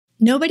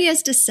Nobody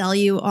has to sell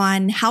you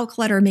on how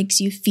clutter makes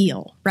you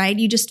feel, right?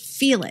 You just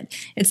feel it.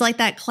 It's like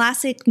that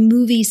classic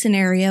movie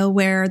scenario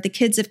where the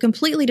kids have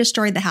completely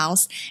destroyed the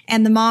house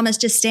and the mom is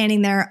just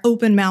standing there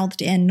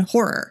open-mouthed in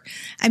horror.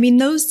 I mean,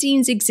 those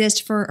scenes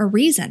exist for a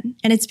reason,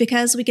 and it's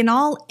because we can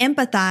all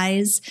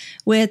empathize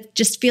with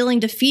just feeling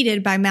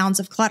defeated by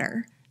mounds of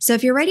clutter. So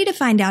if you're ready to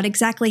find out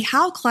exactly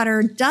how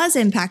clutter does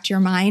impact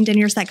your mind and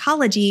your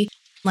psychology,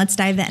 let's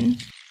dive in.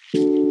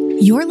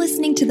 You're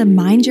listening to the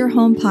Mind Your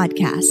Home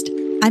podcast.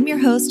 I'm your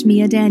host,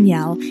 Mia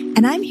Danielle,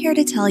 and I'm here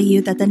to tell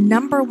you that the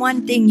number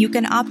one thing you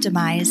can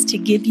optimize to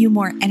give you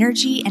more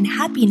energy and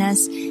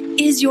happiness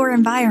is your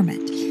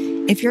environment.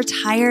 If you're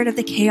tired of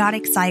the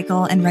chaotic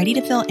cycle and ready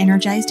to feel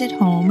energized at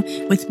home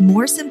with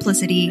more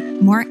simplicity,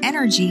 more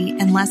energy,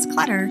 and less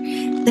clutter,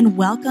 then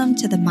welcome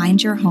to the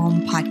Mind Your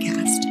Home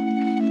podcast.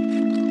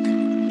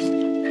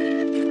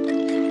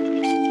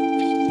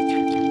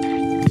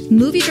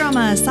 Movie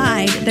drama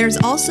aside, there's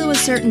also a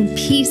certain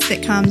peace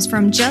that comes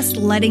from just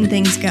letting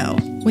things go.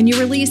 When you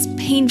release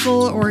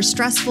painful or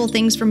stressful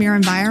things from your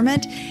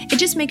environment, it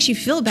just makes you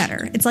feel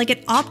better. It's like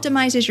it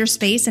optimizes your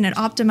space and it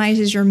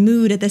optimizes your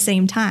mood at the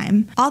same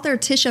time. Author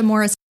Tisha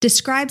Morris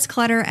describes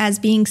clutter as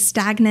being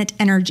stagnant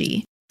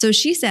energy. So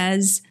she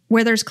says,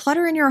 where there's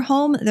clutter in your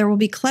home, there will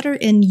be clutter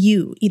in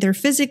you, either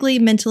physically,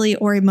 mentally,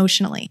 or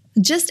emotionally.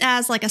 Just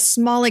as like a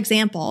small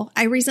example,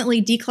 I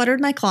recently decluttered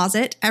my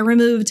closet. I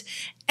removed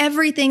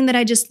everything that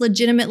I just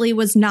legitimately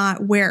was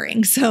not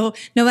wearing. So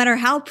no matter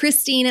how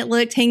pristine it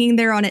looked hanging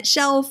there on its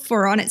shelf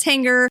or on its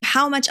hanger,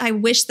 how much I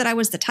wish that I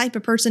was the type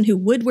of person who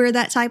would wear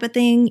that type of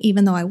thing,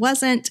 even though I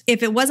wasn't.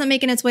 If it wasn't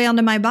making its way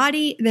onto my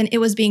body, then it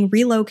was being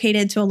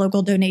relocated to a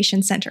local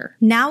donation center.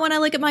 Now when I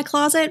look at my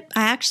closet,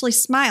 I actually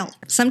smile.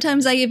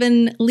 Sometimes I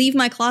even leave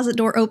my closet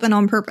door open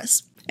on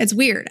purpose. It's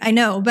weird, I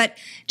know, but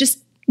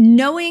just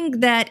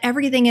knowing that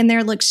everything in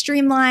there looks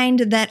streamlined,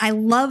 that I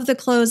love the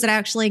clothes that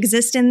actually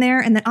exist in there,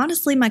 and that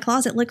honestly my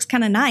closet looks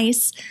kind of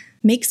nice,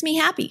 makes me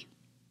happy.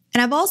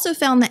 And I've also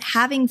found that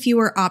having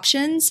fewer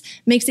options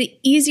makes it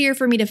easier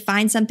for me to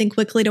find something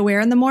quickly to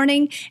wear in the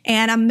morning,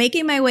 and I'm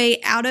making my way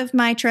out of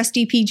my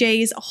trusty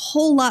PJs a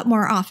whole lot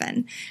more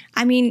often.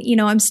 I mean,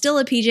 I'm still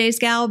a PJs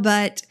gal,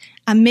 but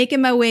I'm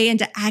making my way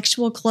into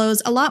actual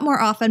clothes a lot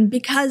more often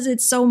because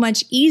it's so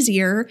much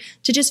easier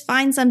to just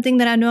find something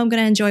that I know I'm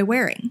going to enjoy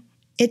wearing.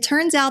 It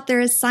turns out there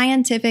is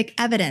scientific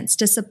evidence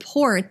to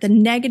support the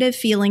negative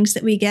feelings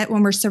that we get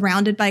when we're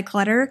surrounded by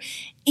clutter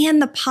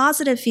and the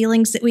positive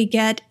feelings that we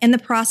get in the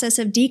process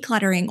of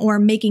decluttering or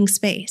making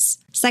space.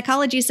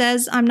 Psychology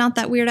says I'm not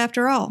that weird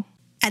after all.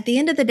 At the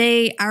end of the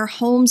day, our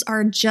homes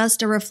are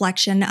just a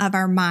reflection of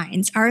our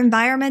minds. Our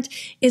environment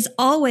is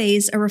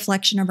always a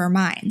reflection of our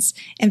minds.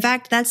 In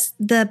fact, that's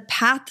the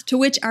path to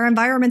which our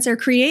environments are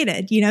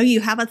created. You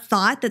have a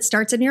thought that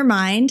starts in your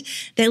mind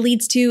that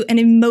leads to an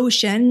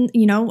emotion,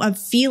 a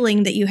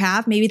feeling that you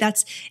have. Maybe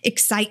that's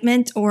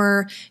excitement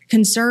or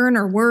concern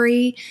or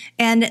worry.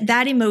 And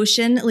that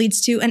emotion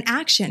leads to an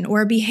action or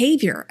a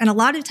behavior. And a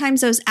lot of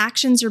times those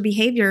actions or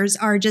behaviors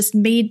are just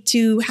made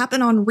to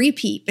happen on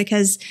repeat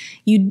because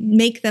you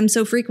make them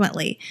so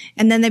frequently,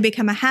 and then they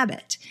become a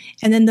habit.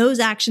 And then those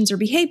actions or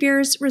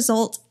behaviors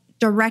result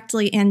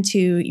directly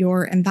into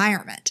your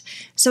environment.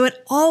 So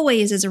it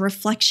always is a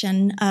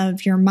reflection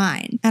of your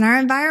mind. And our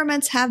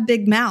environments have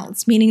big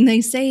mouths, meaning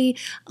they say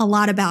a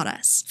lot about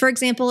us. For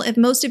example, if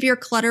most of your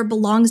clutter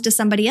belongs to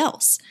somebody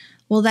else,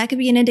 well, that could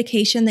be an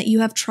indication that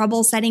you have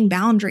trouble setting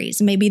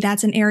boundaries. Maybe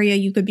that's an area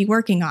you could be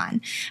working on.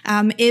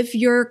 If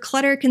your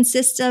clutter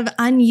consists of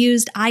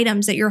unused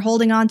items that you're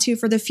holding on to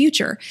for the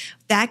future,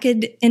 that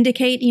could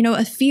indicate,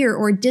 a fear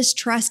or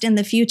distrust in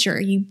the future.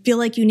 You feel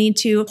like you need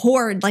to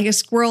hoard like a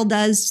squirrel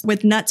does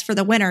with nuts for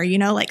the winter,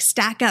 like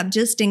stack up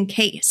just in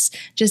case,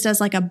 just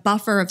as like a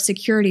buffer of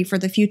security for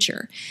the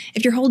future.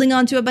 If you're holding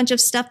on to a bunch of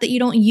stuff that you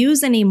don't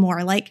use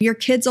anymore, like your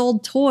kids'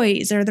 old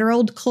toys or their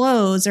old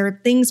clothes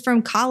or things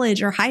from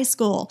college or high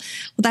school, well,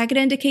 that could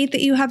indicate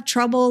that you have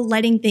trouble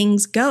letting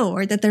things go,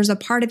 or that there's a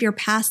part of your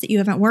past that you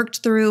haven't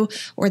worked through,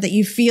 or that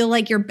you feel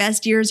like your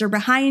best years are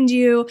behind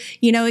you.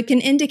 It can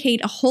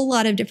indicate a whole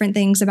lot of different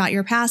things about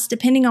your past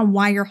depending on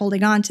why you're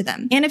holding on to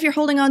them. And if you're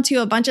holding on to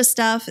a bunch of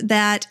stuff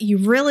that you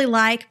really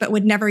like but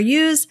would never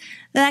use,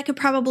 that could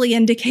probably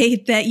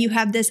indicate that you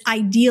have this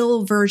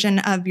ideal version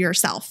of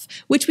yourself,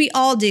 which we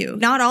all do.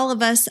 Not all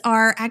of us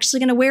are actually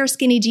going to wear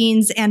skinny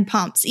jeans and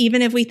pumps,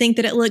 even if we think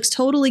that it looks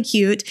totally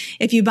cute.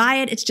 If you buy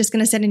it, it's just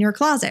going to sit in your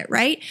closet,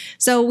 right?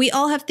 So we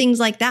all have things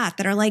like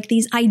that are like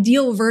these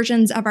ideal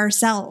versions of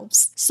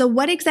ourselves. So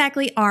what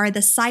exactly are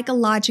the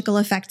psychological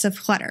effects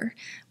of clutter?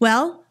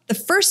 Well, the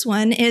first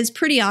one is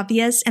pretty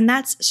obvious, and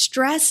that's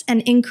stress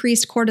and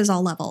increased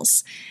cortisol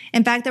levels.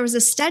 In fact, there was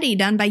a study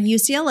done by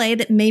UCLA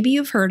that maybe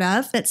you've heard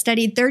of that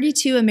studied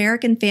 32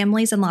 American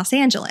families in Los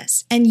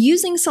Angeles. And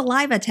using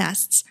saliva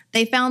tests,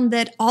 they found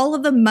that all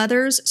of the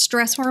mothers'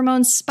 stress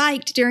hormones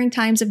spiked during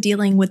times of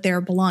dealing with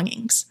their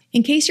belongings.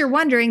 In case you're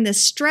wondering, the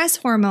stress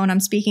hormone I'm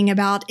speaking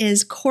about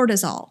is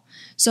cortisol.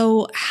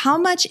 So how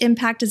much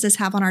impact does this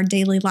have on our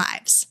daily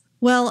lives?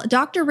 Well,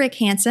 Dr. Rick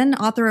Hansen,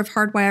 author of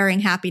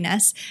Hardwiring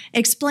Happiness,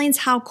 explains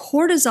how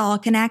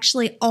cortisol can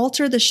actually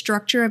alter the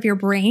structure of your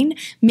brain,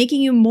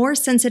 making you more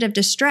sensitive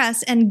to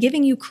stress and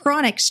giving you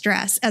chronic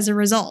stress as a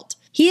result.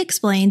 He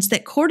explains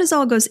that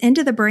cortisol goes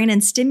into the brain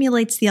and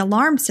stimulates the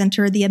alarm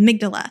center, the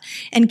amygdala,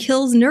 and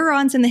kills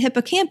neurons in the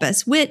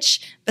hippocampus,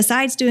 which,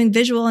 besides doing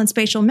visual and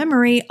spatial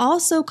memory,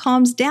 also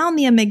calms down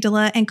the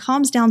amygdala and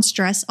calms down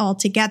stress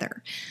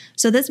altogether.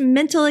 So this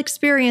mental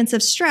experience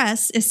of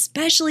stress,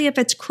 especially if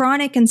it's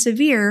chronic and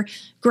severe,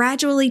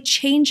 gradually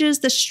changes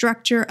the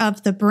structure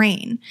of the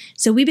brain.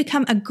 So we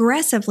become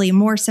aggressively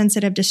more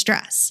sensitive to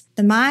stress.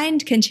 The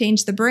mind can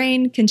change the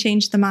brain, can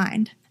change the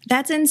mind.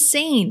 That's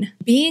insane.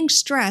 Being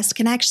stressed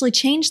can actually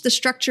change the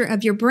structure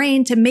of your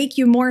brain to make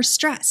you more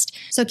stressed.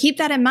 So keep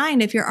that in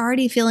mind if you're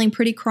already feeling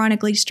pretty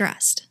chronically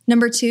stressed.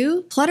 Number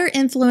 2, clutter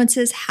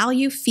influences how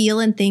you feel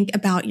and think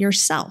about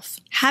yourself.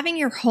 Having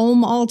your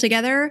home all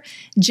together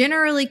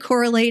generally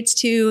correlates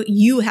to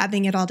you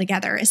having it all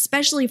together,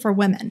 especially for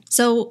women.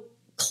 So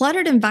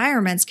cluttered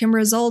environments can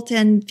result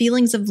in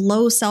feelings of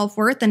low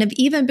self-worth and have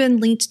even been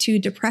linked to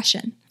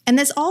depression. And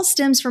this all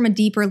stems from a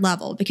deeper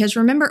level, because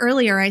remember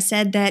earlier I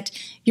said that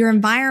your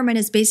environment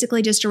is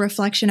basically just a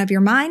reflection of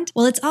your mind?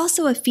 Well, it's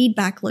also a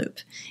feedback loop,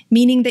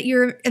 meaning that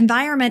your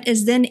environment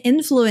is then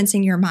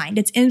influencing your mind.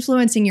 It's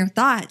influencing your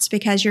thoughts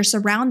because you're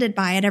surrounded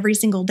by it every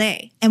single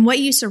day. And what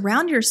you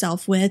surround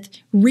yourself with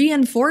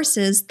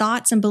reinforces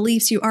thoughts and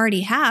beliefs you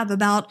already have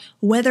about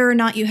whether or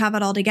not you have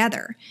it all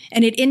together.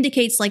 And it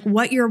indicates like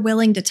what you're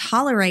willing to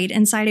tolerate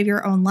inside of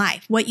your own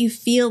life, what you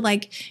feel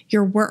like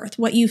you're worth,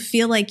 what you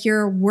feel like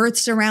you're worth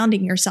surrounding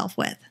yourself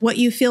with, what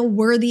you feel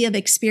worthy of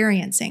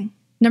experiencing.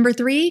 Number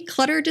 3,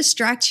 clutter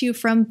distracts you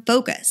from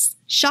focus.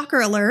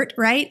 Shocker alert,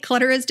 right?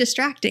 Clutter is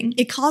distracting.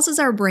 It causes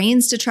our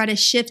brains to try to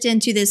shift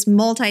into this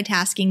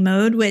multitasking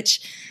mode,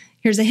 which,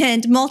 here's a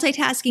hint,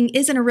 multitasking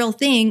isn't a real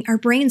thing. Our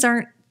brains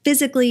aren't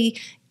physically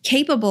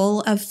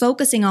capable of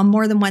focusing on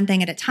more than one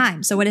thing at a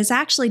time. So what it's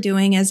actually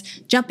doing is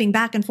jumping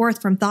back and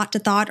forth from thought to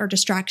thought or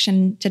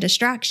distraction to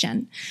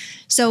distraction.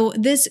 So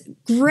this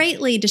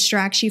greatly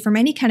distracts you from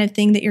any kind of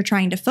thing that you're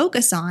trying to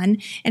focus on,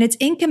 and it's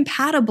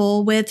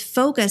incompatible with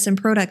focus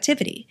and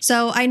productivity.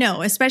 So I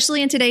know,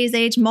 especially in today's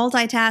age,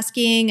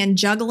 multitasking and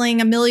juggling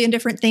a million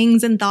different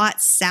things and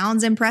thoughts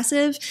sounds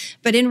impressive,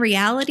 but in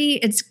reality,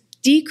 it's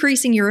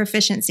decreasing your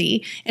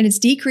efficiency and it's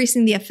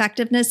decreasing the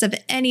effectiveness of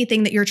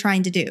anything that you're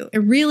trying to do. It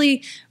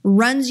really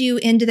runs you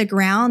into the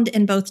ground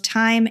in both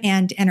time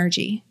and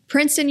energy.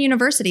 Princeton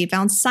University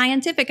found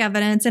scientific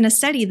evidence in a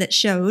study that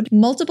showed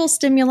multiple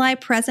stimuli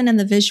present in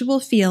the visual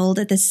field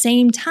at the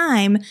same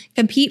time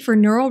compete for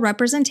neural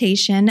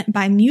representation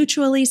by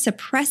mutually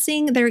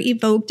suppressing their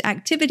evoked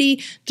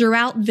activity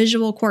throughout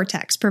visual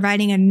cortex,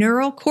 providing a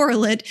neural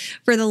correlate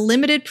for the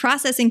limited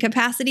processing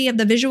capacity of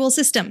the visual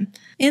system.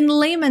 In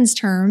layman's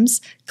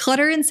terms,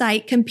 clutter in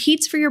sight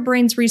competes for your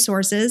brain's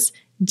resources,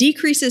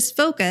 decreases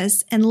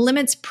focus, and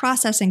limits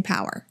processing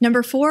power.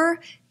 Number 4,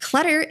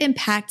 clutter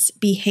impacts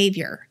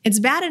behavior. It's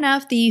bad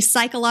enough the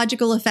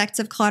psychological effects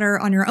of clutter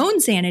on your own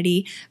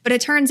sanity, but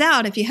it turns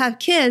out if you have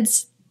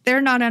kids, they're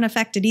not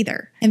unaffected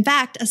either. In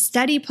fact, a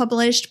study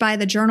published by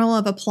the Journal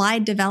of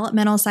Applied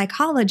Developmental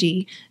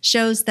Psychology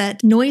shows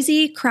that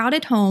noisy,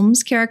 crowded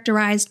homes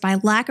characterized by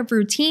lack of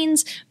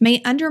routines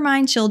may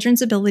undermine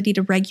children's ability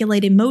to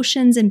regulate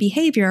emotions and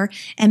behavior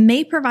and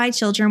may provide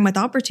children with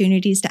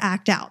opportunities to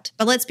act out.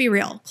 But let's be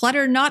real,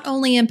 clutter not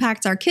only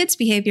impacts our kids'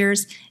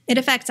 behaviors, it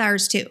affects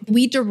ours too.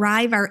 We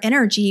derive our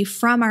energy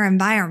from our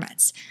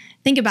environments.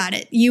 Think about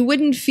it. You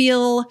wouldn't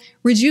feel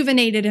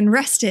rejuvenated and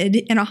rested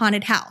in a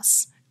haunted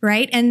house,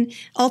 right? And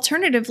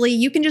alternatively,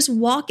 you can just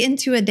walk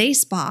into a day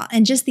spa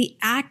and just the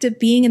act of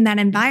being in that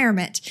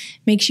environment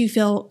makes you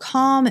feel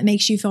calm. It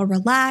makes you feel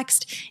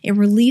relaxed. It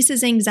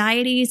releases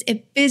anxieties.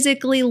 It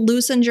physically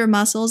loosens your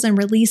muscles and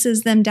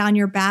releases them down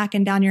your back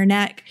and down your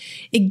neck.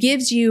 It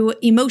gives you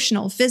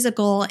emotional,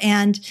 physical,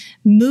 and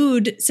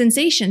mood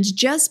sensations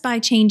just by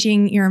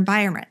changing your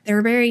environment. There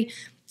are very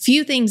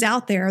few things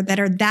out there that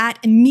are that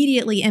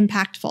immediately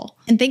impactful.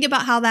 And think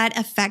about how that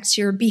affects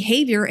your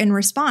behavior in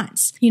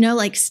response. You know,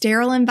 like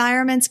sterile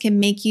environments can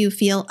make you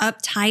feel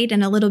uptight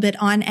and a little bit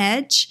on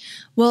edge.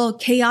 Well,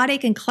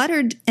 chaotic and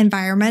cluttered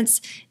environments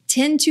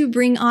tend to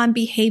bring on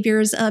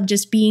behaviors of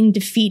just being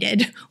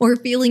defeated or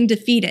feeling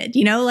defeated.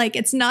 You know, like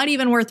it's not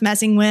even worth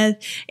messing with.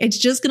 It's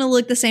just going to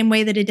look the same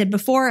way that it did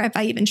before if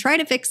I even try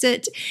to fix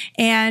it.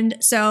 And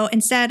so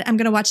instead, I'm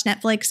going to watch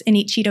Netflix and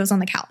eat Cheetos on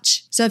the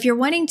couch. So if you're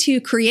wanting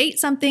to create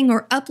something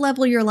or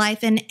up-level your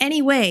life in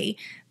any way,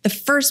 the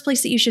first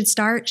place that you should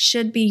start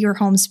should be your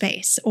home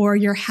space or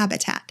your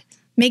habitat.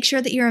 Make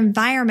sure that your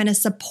environment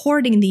is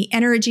supporting the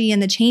energy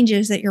and the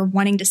changes that you're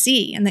wanting to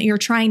see and that you're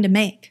trying to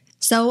make.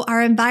 So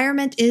our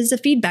environment is a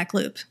feedback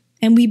loop,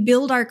 and we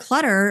build our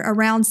clutter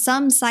around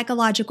some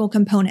psychological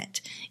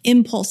component,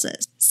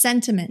 impulses,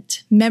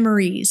 sentiment,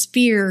 memories,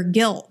 fear,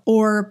 guilt,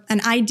 or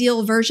an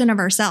ideal version of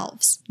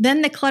ourselves.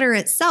 Then the clutter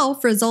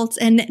itself results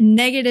in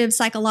negative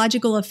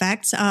psychological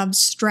effects of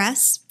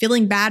stress,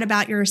 feeling bad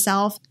about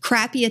yourself,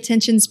 crappy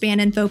attention span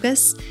and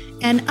focus,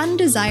 and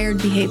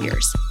undesired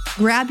behaviors.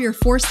 Grab your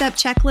 4-step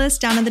checklist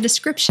down in the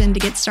description to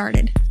get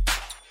started.